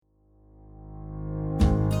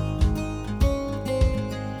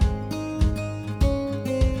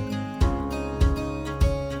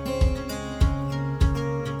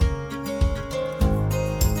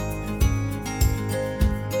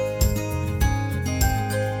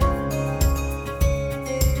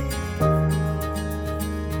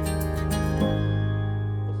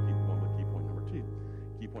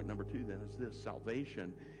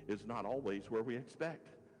salvation is not always where we expect,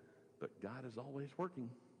 but God is always working.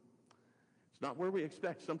 It's not where we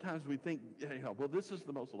expect. Sometimes we think, well, this is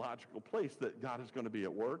the most logical place that God is going to be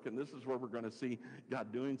at work, and this is where we're going to see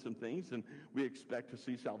God doing some things, and we expect to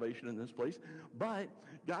see salvation in this place. But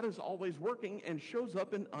God is always working and shows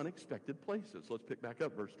up in unexpected places. Let's pick back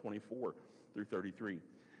up verse 24 through 33.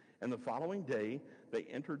 And the following day, they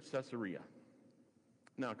entered Caesarea.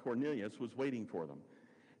 Now Cornelius was waiting for them,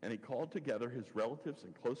 and he called together his relatives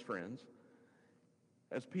and close friends.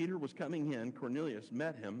 As Peter was coming in, Cornelius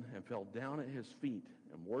met him and fell down at his feet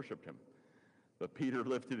and worshipped him. But Peter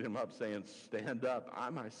lifted him up, saying, "Stand up, I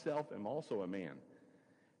myself am also a man."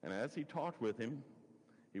 And as he talked with him,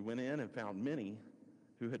 he went in and found many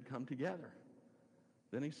who had come together.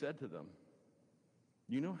 Then he said to them,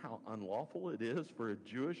 "You know how unlawful it is for a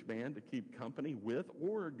Jewish man to keep company with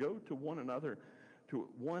or go to one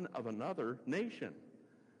of another nation.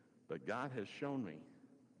 But God has shown me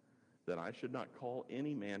that I should not call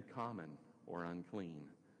any man common or unclean.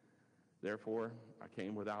 Therefore, I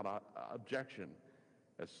came without objection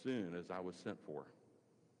as soon as I was sent for.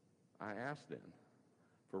 I asked then,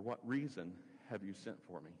 'For what reason have you sent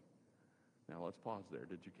for me?'" Now let's pause there.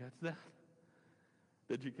 Did you catch that?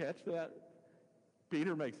 Did you catch that?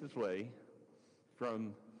 Peter makes his way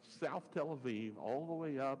from South Tel Aviv all the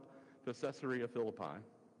way up to Caesarea Philippi.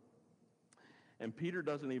 And Peter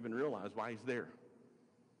doesn't even realize why he's there.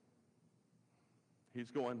 He's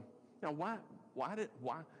going, now why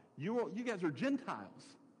you guys are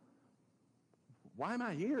Gentiles. Why am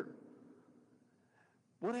I here?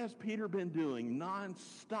 What has Peter been doing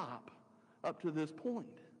nonstop up to this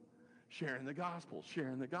point? Sharing the gospel,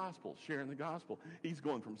 sharing the gospel, sharing the gospel. He's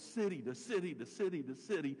going from city to city to city to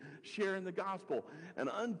city, sharing the gospel. And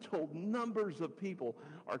untold numbers of people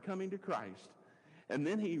are coming to Christ. And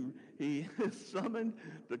then he is summoned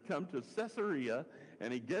to come to Caesarea,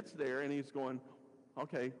 and he gets there, and he's going,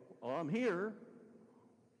 "Okay, well, I'm here.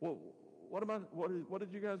 Well, what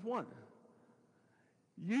did you guys want?"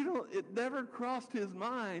 It never crossed his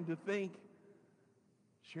mind to think,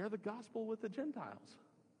 share the gospel with the Gentiles.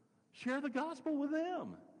 Share the gospel with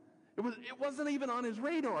them. It wasn't even on his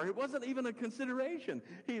radar. It wasn't even a consideration.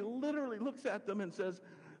 He literally looks at them and says,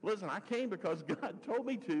 "Listen, I came because God told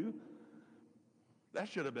me to." That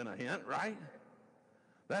should have been a hint, right?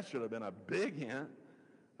 That should have been a big hint.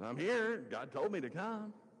 I'm here. God told me to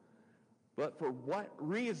come. But for what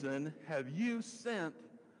reason have you sent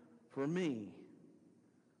for me?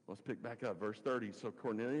 Let's pick back up verse 30. So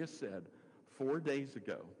Cornelius said, 4 days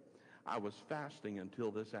ago, I was fasting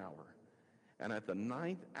until this hour. And at the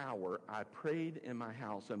 9th hour, I prayed in my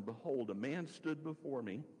house, and behold, a man stood before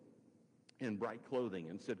me in bright clothing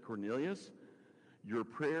and said, "Cornelius, your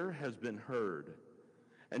prayer has been heard,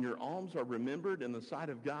 and your alms are remembered in the sight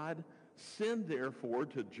of God. Send therefore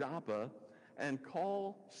to Joppa and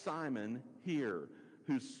call Simon here,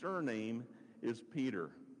 whose surname is Peter.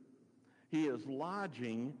 He is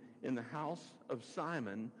lodging in the house of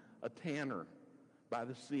Simon, a tanner, by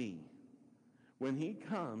the sea. When he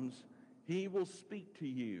comes, he will speak to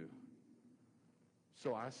you."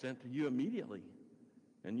 So I sent to you immediately,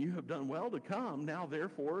 and you have done well to come. Now,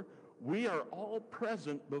 therefore, we are all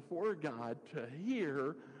present before God to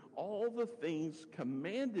hear all the things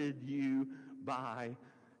commanded you by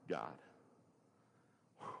God.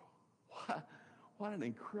 What an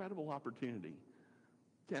incredible opportunity.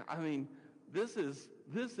 I mean, this is,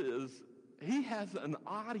 he has an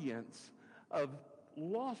audience of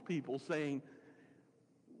lost people saying,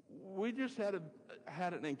 "We just had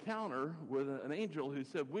an encounter with an angel who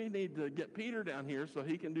said we need to get Peter down here so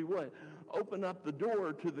he can do what? Open up the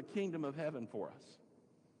door to the kingdom of heaven for us."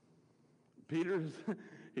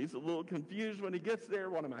 He's a little confused when he gets there.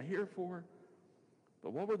 What am I here for?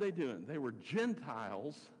 But what were they doing? They were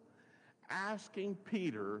Gentiles asking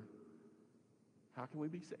Peter, "How can we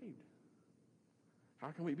be saved?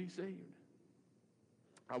 How can we be saved?"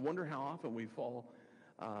 I wonder how often we fall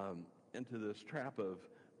into this trap of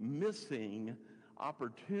missing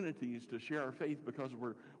opportunities to share our faith because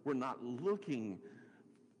we're not looking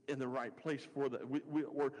in the right place for that.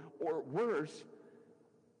 Or worse,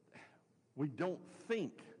 we don't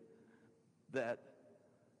think that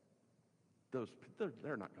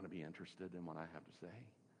they're not going to be interested in what I have to say.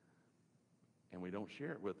 And we don't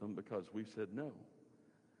share it with them because we've said no.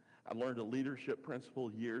 I learned a leadership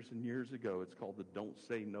principle years and years ago. It's called the don't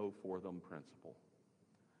say no for them principle.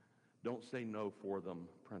 Don't say no for them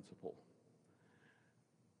principle.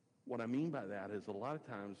 What I mean by that is a lot of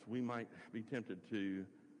times we might be tempted to,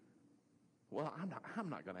 well, I'm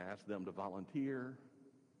not going to ask them to volunteer.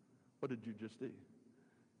 What did you just do?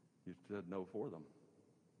 You said no for them.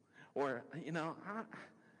 Or,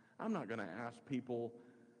 I'm not going to ask people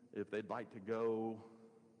if they'd like to go.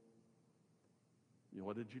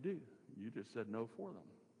 What did you do? You just said no for them.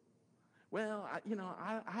 Well,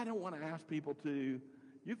 I don't want to ask people to,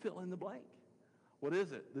 you fill in the blank. What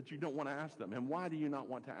is it that you don't want to ask them? And why do you not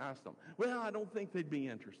want to ask them? Well, I don't think they'd be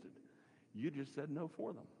interested. You just said no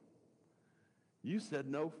for them. You said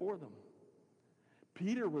no for them.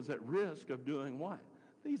 Peter was at risk of doing what?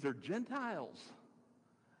 These are Gentiles.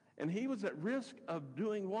 And he was at risk of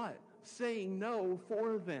doing what? Saying no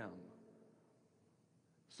for them.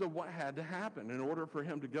 So what had to happen in order for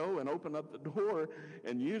him to go and open up the door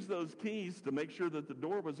and use those keys to make sure that the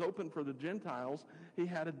door was open for the Gentiles? He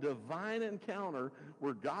had a divine encounter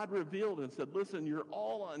where God revealed and said, listen, you're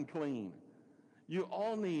all unclean. You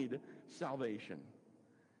all need salvation.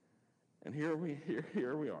 And here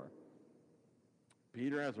we are.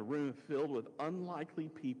 Peter has a room filled with unlikely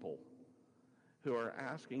people who are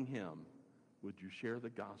asking him, would you share the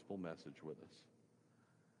gospel message with us?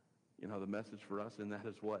 The message for us in that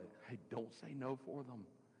is what? Hey, don't say no for them.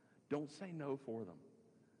 Don't say no for them.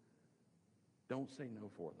 Don't say no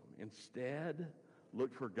for them. Instead,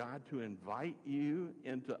 look for God to invite you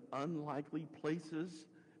into unlikely places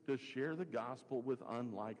to share the gospel with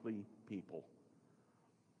unlikely people.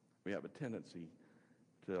 We have a tendency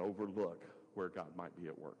to overlook where God might be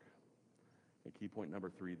at work. And key point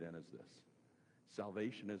number 3 then is this.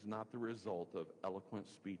 Salvation is not the result of eloquent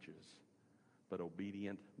speeches, but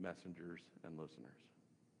obedient messengers and listeners.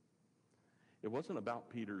 It wasn't about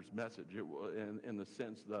Peter's message in the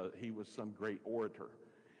sense that he was some great orator.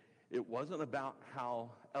 It wasn't about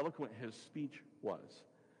how eloquent his speech was.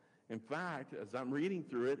 In fact, as I'm reading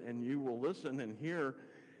through it, and you will listen and hear,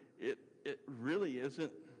 it really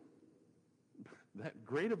isn't that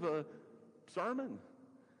great of a sermon.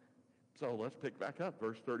 So let's pick back up,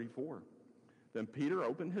 verse 34. Then Peter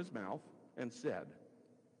opened his mouth and said,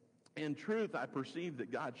 in truth, I perceive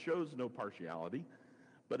that God shows no partiality,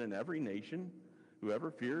 but in every nation,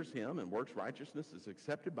 whoever fears him and works righteousness is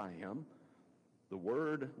accepted by him. The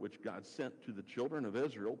word which God sent to the children of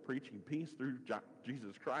Israel, preaching peace through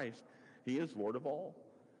Jesus Christ, he is Lord of all.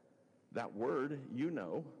 That word,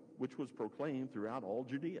 which was proclaimed throughout all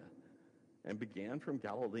Judea, and began from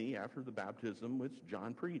Galilee after the baptism which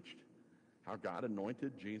John preached, how God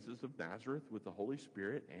anointed Jesus of Nazareth with the Holy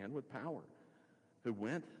Spirit and with power, who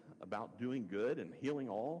went about doing good and healing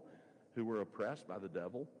all who were oppressed by the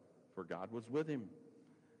devil, for God was with him.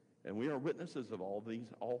 And we are witnesses of all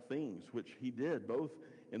things which he did, both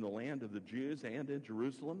in the land of the Jews and in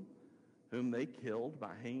Jerusalem, whom they killed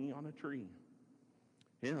by hanging on a tree.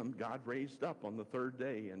 Him God raised up on the third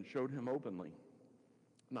day and showed him openly,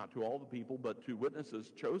 not to all the people, but to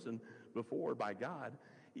witnesses chosen before by God,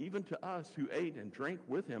 even to us who ate and drank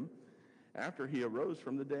with him after he arose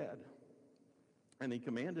from the dead. And he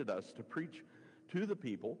commanded us to preach to the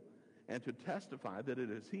people and to testify that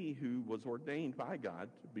it is he who was ordained by God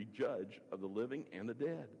to be judge of the living and the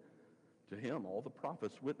dead. To him all the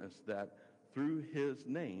prophets witness that through his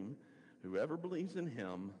name, whoever believes in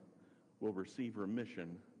him will receive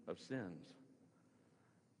remission of sins.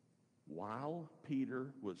 While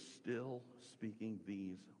Peter was still speaking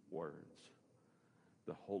these words,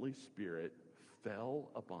 the Holy Spirit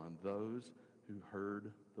fell upon those who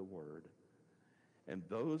heard the word. And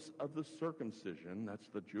those of the circumcision, that's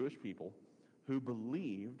the Jewish people, who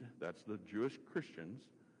believed, that's the Jewish Christians,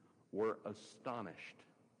 were astonished,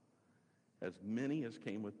 as many as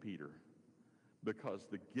came with Peter, because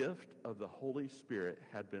the gift of the Holy Spirit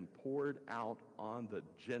had been poured out on the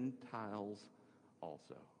Gentiles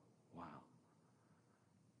also. Wow.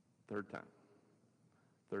 Third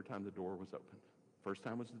time the door was opened. First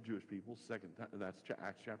time was the Jewish people. Second time, that's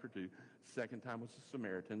Acts chapter 2. Second time was the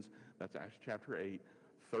Samaritans. That's Acts chapter 8.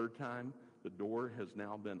 Third time, the door has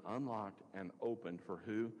now been unlocked and opened for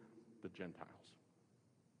who? The Gentiles.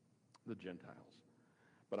 The Gentiles.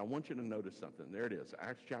 But I want you to notice something. There it is,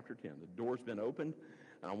 Acts chapter 10. The door's been opened,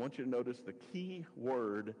 and I want you to notice the key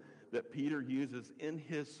word that Peter uses in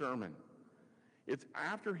his sermon. It's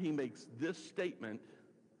after he makes this statement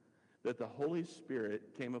that the Holy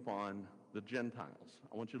Spirit came upon the Gentiles.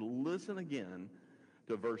 I want you to listen again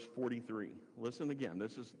to verse 43. Listen again.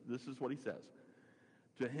 This is what he says.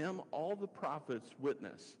 To him all the prophets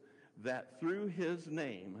witness that through his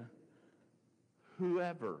name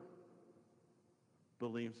whoever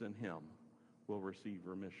believes in him will receive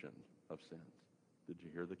remission of sins. Did you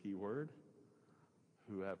hear the key word?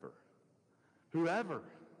 Whoever. Whoever.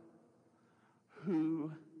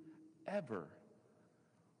 Whoever.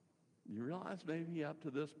 You realize maybe up to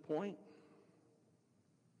this point,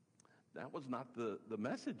 that was not the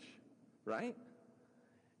message, right?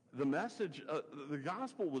 The message, the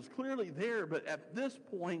gospel was clearly there, but at this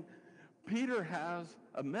point, Peter has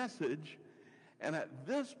a message, and at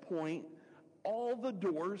this point, all the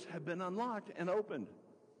doors have been unlocked and opened.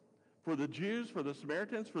 For the Jews, for the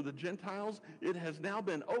Samaritans, for the Gentiles, it has now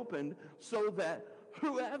been opened so that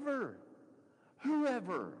whoever,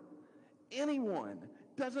 anyone,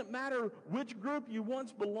 doesn't matter which group you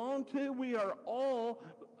once belonged to, we are all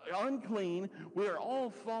unclean. We are all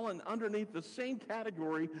fallen underneath the same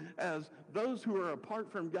category as those who are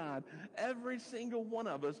apart from God. Every single one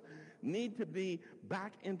of us need to be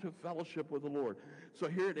back into fellowship with the Lord. So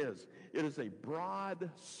here it is. It is a broad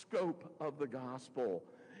scope of the gospel.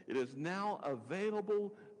 It is now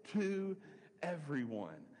available to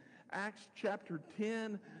everyone. Acts chapter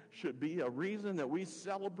 10 should be a reason that we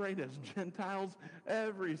celebrate as Gentiles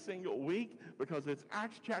every single week, because it's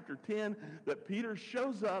Acts chapter 10 that Peter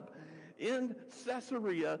shows up in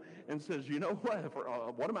Caesarea and says, you know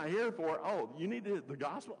what am I here for? Oh, you need the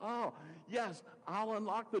gospel? Oh, yes, I'll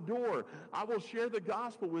unlock the door. I will share the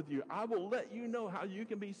gospel with you. I will let you know how you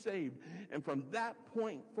can be saved. And from that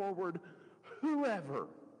point forward, whoever,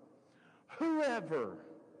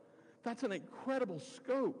 that's an incredible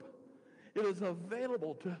scope. It is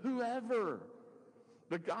available to whoever.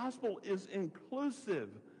 The gospel is inclusive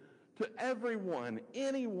to everyone,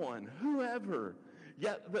 anyone, whoever.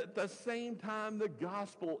 Yet at the same time, the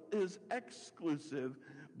gospel is exclusive,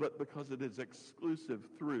 but because it is exclusive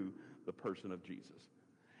through the person of Jesus.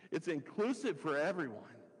 It's inclusive for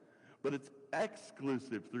everyone, but it's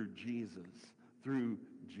exclusive through Jesus, through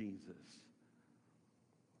Jesus.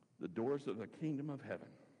 The doors of the kingdom of heaven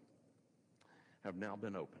have now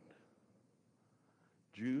been opened.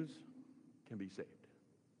 Jews can be saved.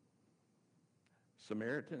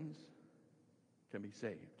 Samaritans can be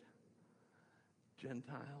saved.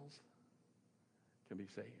 Gentiles can be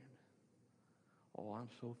saved. Oh, I'm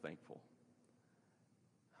so thankful.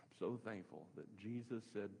 I'm so thankful that Jesus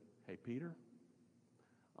said, hey, Peter,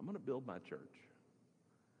 I'm going to build my church.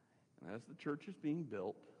 And as the church is being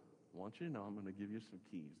built, I want you to know I'm going to give you some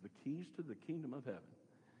keys. The keys to the kingdom of heaven.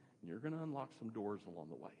 And you're going to unlock some doors along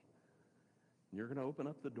the way. And you're going to open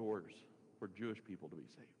up the doors for Jewish people to be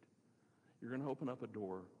saved. You're going to open up a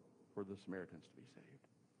door for the Samaritans to be saved.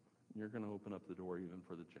 And you're going to open up the door even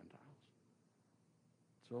for the Gentiles.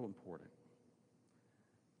 So important.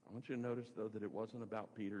 I want you to notice, though, that it wasn't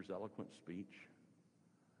about Peter's eloquent speech.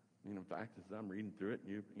 I mean, in fact, as I'm reading through it,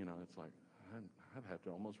 you know, it's like, I'd have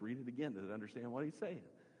to almost read it again to understand what he's saying.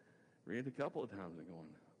 Read it a couple of times and going,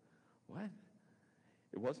 what?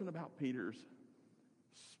 It wasn't about Peter's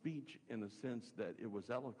speech in the sense that it was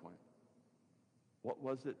eloquent. What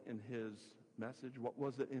was it in his message? What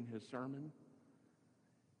was it in his sermon?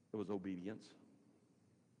 It was obedience.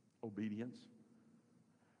 Obedience.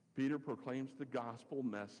 Peter proclaims the gospel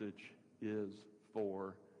message is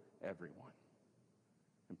for everyone.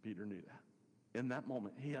 And Peter knew that. In that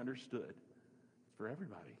moment, he understood. It's for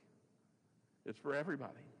everybody. It's for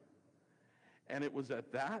everybody. And it was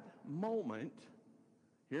at that moment,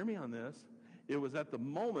 hear me on this, it was at the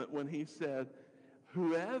moment when he said,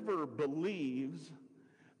 whoever believes,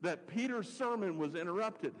 that Peter's sermon was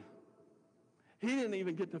interrupted. He didn't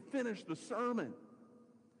even get to finish the sermon.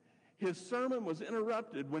 His sermon was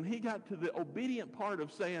interrupted when he got to the obedient part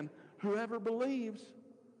of saying, whoever believes.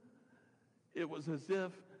 It was as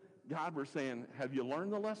if God were saying, have you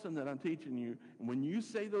learned the lesson that I'm teaching you? And when you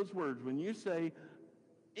say those words, when you say,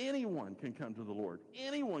 anyone can come to the Lord,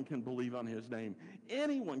 anyone can believe on his name,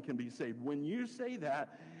 anyone can be saved. When you say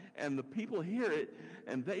that, and the people hear it,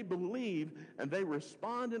 and they believe, and they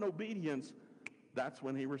respond in obedience, that's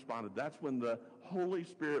when he responded. That's when the Holy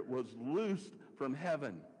Spirit was loosed from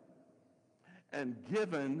heaven and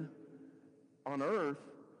given on earth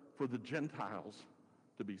for the Gentiles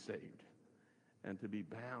to be saved and to be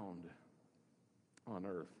bound on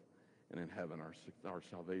earth. And in heaven, our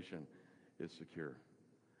salvation is secure.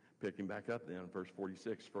 Picking back up then, verse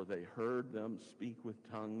 46, for they heard them speak with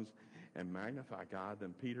tongues and magnify God.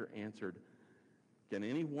 Then Peter answered, can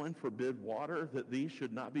anyone forbid water that these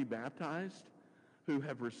should not be baptized, who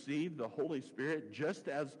have received the Holy Spirit just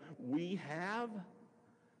as we have?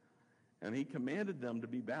 And he commanded them to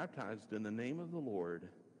be baptized in the name of the Lord.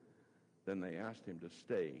 Then they asked him to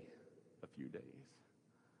stay a few days.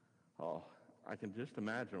 Oh, I can just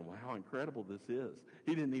imagine how incredible this is.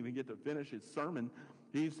 He didn't even get to finish his sermon.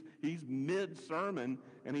 He's mid-sermon,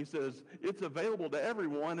 and he says, it's available to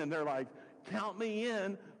everyone. And they're like, count me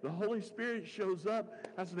in. The Holy Spirit shows up.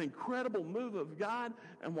 That's an incredible move of God.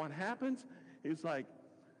 And what happens? He's like,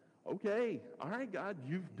 okay, all right, God,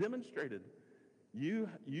 you've demonstrated. You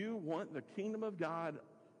want the kingdom of God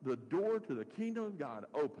the door to the kingdom of God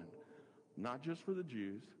opened, not just for the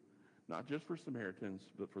Jews, not just for Samaritans,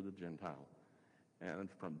 but for the Gentile. And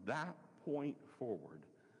from that point forward,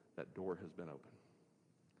 that door has been open.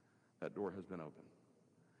 That door has been open.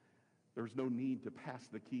 There's no need to pass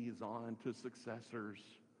the keys on to successors.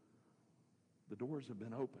 The doors have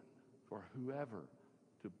been opened for whoever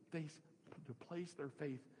to place their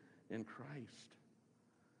faith in Christ.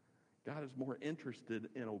 God is more interested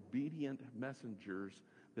in obedient messengers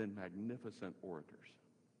than magnificent orators.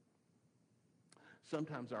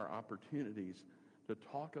 Sometimes our opportunities to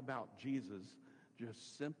talk about Jesus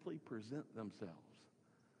just simply present themselves.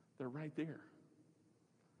 They're right there.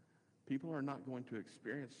 People are not going to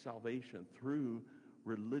experience salvation through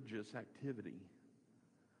religious activity,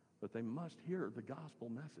 but they must hear the gospel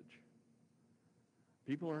message.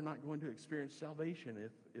 People are not going to experience salvation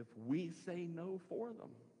if we say no for them.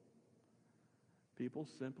 People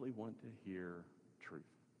simply want to hear truth.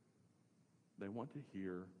 They want to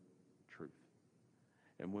hear truth.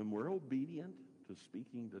 And when we're obedient to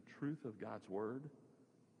speaking the truth of God's word,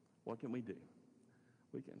 what can we do?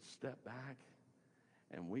 We can step back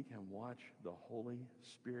and we can watch the Holy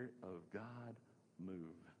Spirit of God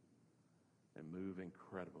move, and move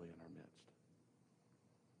incredibly in our midst.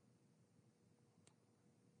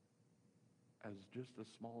 As just a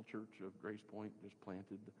small church of Grace Point, just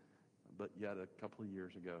planted, but yet a couple of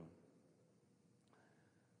years ago,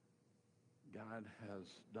 God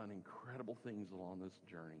has done incredible things along this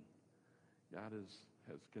journey. God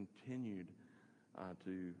has continued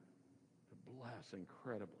to bless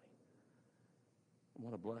incredibly. And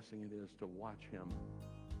what a blessing it is to watch him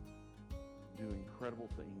do incredible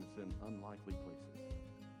things in unlikely places.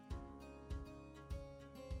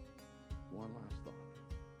 One last thought,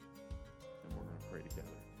 and we're going to pray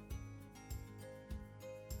together.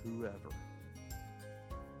 Whoever,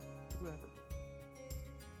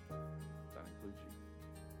 that includes you,